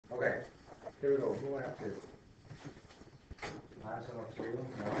Here we go. Who I have to? Pass number 2?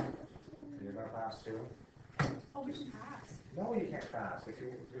 No. You're gonna pass 2? Oh, we should pass. No, you can't pass. If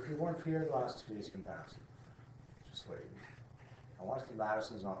you weren't here the last 2 days, you can pass. Just wait. And once the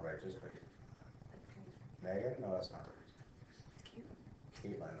Madison's not right, just wait. Megan? No, that's not right.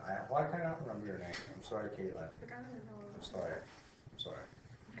 Caitlin. Why can't I not remember your name? I'm sorry, Caitlin. I'm sorry. I'm sorry.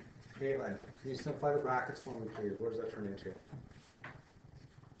 Caitlin, can you simplify the brackets for me, please? What does that turn into?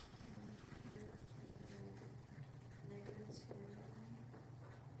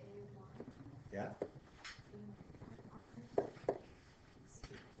 Yeah?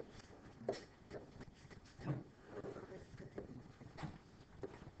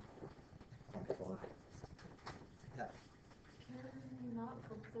 Yeah. Can you not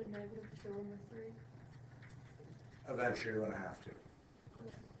put the -2 and the 3? Eventually you're going to have to.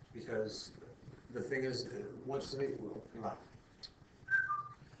 Because the thing is, once they,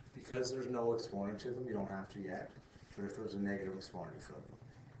 because there's no exponent to them, you don't have to yet. But if there's a negative exponent, you flip them.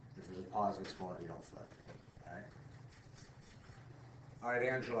 If there's a positive exponent, you don't flip. Okay? All right,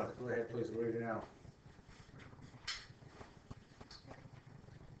 Angela, go ahead, please. What do you do now?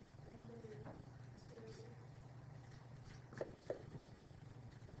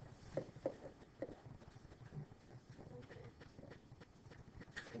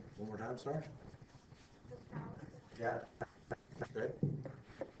 One more time, sorry. Yeah. Good.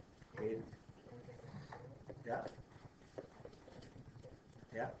 8. Yeah.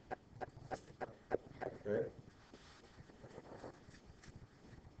 Yeah. Good.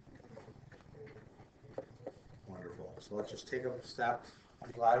 Wonderful. So let's just take a step.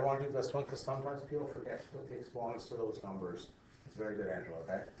 I'm glad I want to do this one because sometimes people forget to put the exponents to those numbers. It's very good, Angela,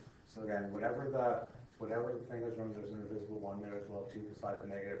 okay? So again, whatever the thing is, remember there's an invisible 1 there as well, too, beside the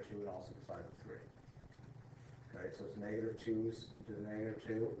 -2 and also beside the 3. Okay, so it's -2's to the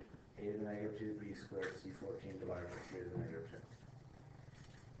 -2, a to the -2, b squared, c14 divided by 3 to the -2.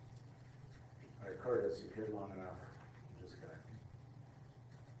 All right, Curtis, you've hid long enough. I'm just kidding.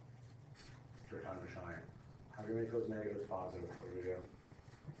 It's your time to shine. How do you make those negatives positive? What do we do?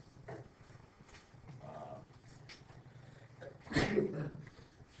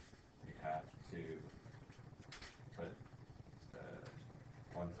 You have to put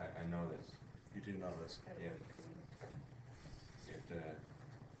I know this. You do know this. You have to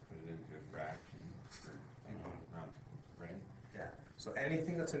put it into a fraction. Right? Yeah. So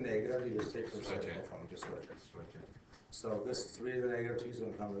anything that's a negative, you just take the Switch reciprocal it. from, just switch it. Switch it. So this 3 to the -2 is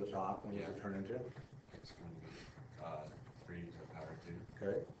going to come to the top, and what does it turn into? It's going to be 3 to the power 2.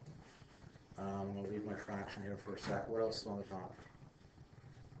 Okay. I'm going to leave my fraction here for a sec. What else is on the top?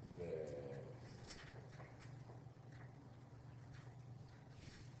 The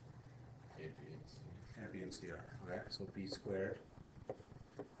A, B, and C. And b and c are. Okay. So b squared.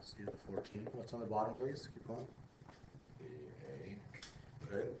 C to the 14. What's on the bottom, please? Keep going. The A.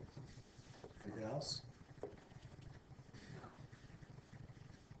 Good. Anything else?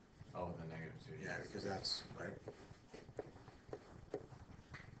 Oh, the -2. Yeah, because that's right.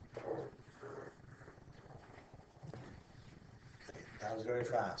 Okay, that was very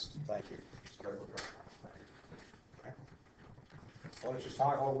fast. Thank you. Okay. Well, let's just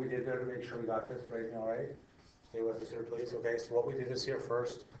talk about what we did there to make sure we got this right. All right. Stay with us here, please. Okay. So what we did is here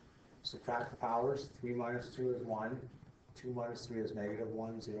first. Subtract the powers. 3 minus 2 is 1. 2 minus 3 is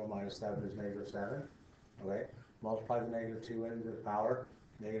 -1. 0 minus 7 is -7. Okay. Multiply the -2 into the power.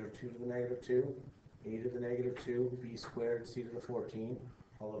 -2 to the -2. A to the -2. B squared. C to the 14.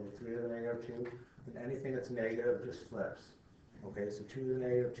 All over 3 to the -2. And anything that's negative just flips. Okay. So 2 to the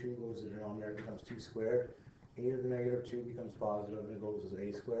 -2 goes to the denominator, becomes 2 squared. A to the -2 becomes positive and it goes as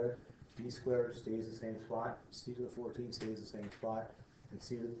a squared. B squared stays the same spot. C to the 14 stays the same spot. And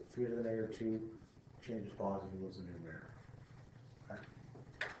C to the 3 to the -2 changes positive and goes to the numerator. Okay?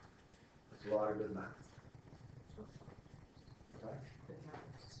 That's a lot of good math. Okay?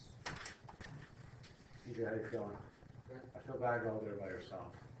 TJ, how you feeling? Good. I feel bad going there by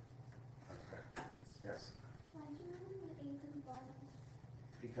yourself. Okay. Yes? Why do you have an 8 in the bottom?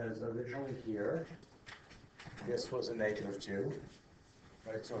 Because originally here, this was a -2.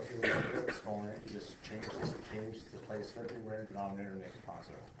 Right, so if you look at the exponent, you just change the placement in the denominator and make it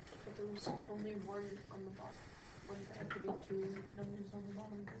positive. But there was only 1 on the bottom. Wouldn't there have to be 2 numbers on the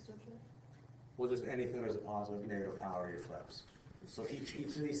bottom to switch it? Well, just anything that's a positive, negative power, you flips. So each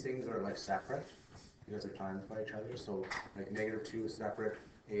of these things are like separate because they're times by each other. So like -2 is separate,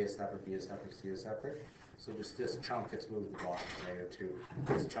 A is separate, B is separate, C is separate. So just this chunk gets moved to the bottom, -2.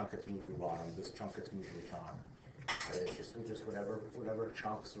 This chunk gets moved to the bottom. This chunk gets moved to the top. It's just whatever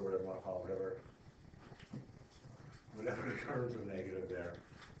chunks or whatever you want to call it, whatever terms are negative there.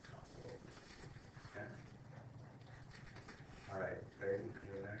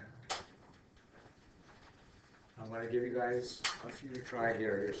 I'm gonna give you guys a few to try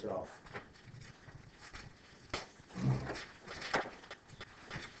here yourself.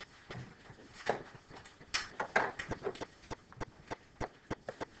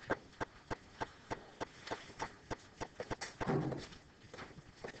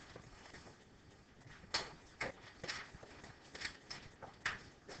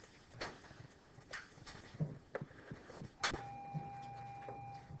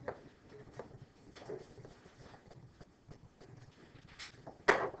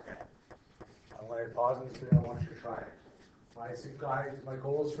 I'm going to pause this video. I want you to try it. My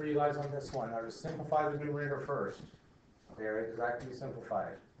goals for you guys on this one are to simplify the numerator first. Okay, right? Because that can be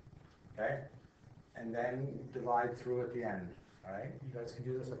simplified. Okay? And then divide through at the end. All right? You guys can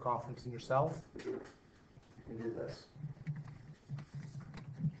do this with confidence in yourself. You can do this.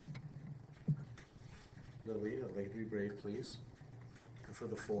 Lily, I'd like to be brave, please. And for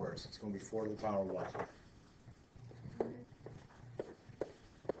the fours, it's going to be 4 to the power of what?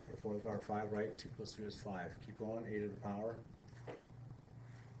 4 to the power of 5, right? 2 plus 3 is 5. Keep going. 8 to the power. 6.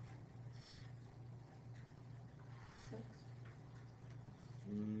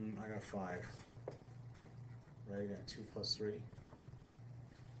 I got 5. Right? I got 2 plus 3.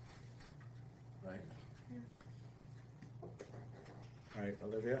 Right? Yeah. All right,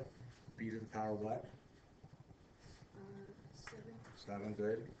 Olivia. B to the power of what? 7. 7,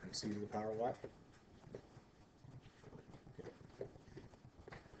 good. And C to the power of what?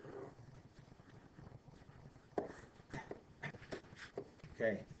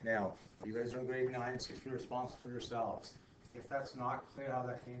 Okay, now, you guys are in grade 9, so be responsible for yourselves. If that's not clear how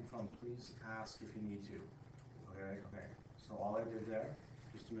that came from, please ask if you need to. Okay. So all I did there,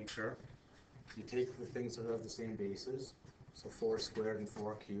 just to make sure, you take the things that have the same bases, so 4 squared and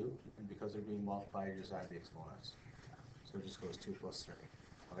 4 cubed, and because they're being multiplied, you just add the exponents. So it just goes 2 plus 3.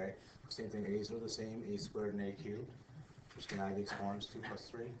 Okay? Same thing, a's are the same, a squared and a cubed. Just gonna add the exponents, 2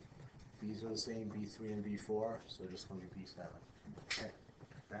 plus 3. B's are the same, b3 and b4, so just gonna be b7. Okay?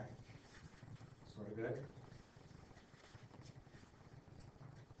 Okay? Sort of good?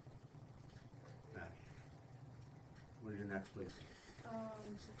 Now, what do you do next, please?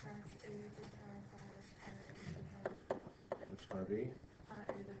 Subtract a to the power of 5 and a to the power Which is gonna be?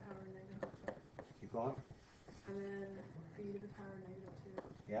 a to the power negative 2. Keep going? And then b to the power negative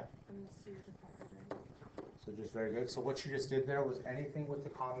 2. Yeah. And then c to the power negative 2. So just very good. So what you just did there was anything with the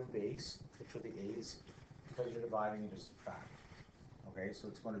common base, which are the a's, because you're dividing, you just subtract. Okay, so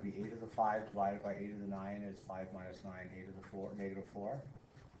it's going to be a to the 5 divided by a to the 9 is 5 minus 9, a to the 4, negative 4.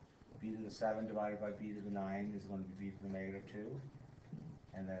 B to the 7 divided by b to the 9 is going to be b to the negative 2.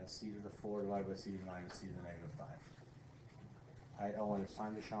 And then c to the 4 divided by c to the 9 is c to the negative 5. All right, Owen, it's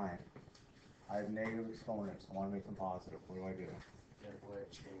time to shine. I have negative exponents. I want to make them positive. What do I do? That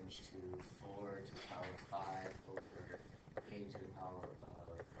would change to 4 to the power of 5 over a to the power of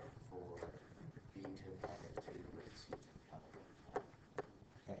 4, b to the power of 2, and c to the power of 5.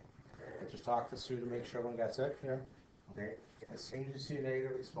 Okay. Let's just talk this through to make sure everyone gets it here. Okay. As soon as you see a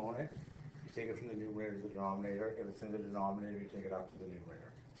negative exponent, you take it from the numerator to the denominator. If it's in the denominator, you take it up to the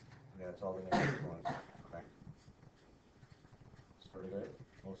numerator. Okay, that's all the negative exponents. Okay. It's pretty good.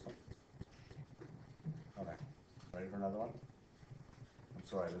 Awesome. Okay. Ready for another one? I'm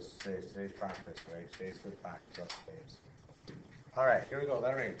sorry, this is today's practice, right? Today's good practice, that's today's. All right, here we go,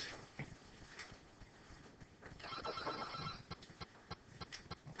 letter H.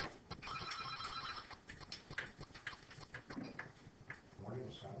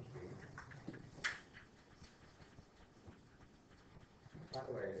 By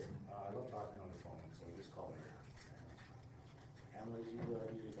the way, I don't talk on the phone, so just call me. Emily, do you need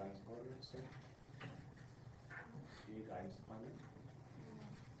a guidance appointment soon? Do you need a guidance appointment?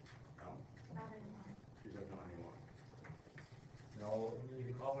 No? Not anymore. She doesn't know anymore. No,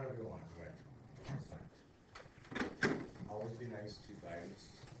 you can call whenever you want, right? That's fine. Always be nice to guidance,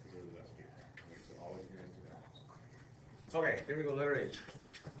 because they're the best people. Okay, so always be nice to guidance. Okay, here we go, letter H.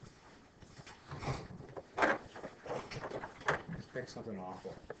 Let's pick something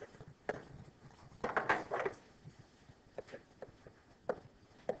awful.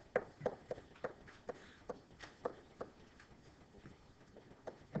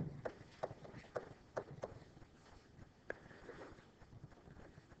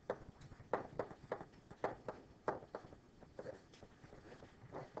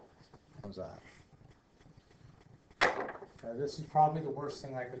 How's that? This is probably the worst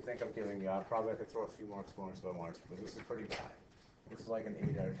thing I could think of giving you. I probably could throw a few more exponents if I wanted to, but this is pretty bad. This is like an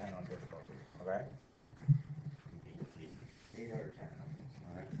 8 out of 10 on difficulty, okay? 8 out of 10.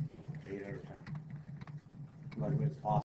 All right? 8 out of 10. But it's possible.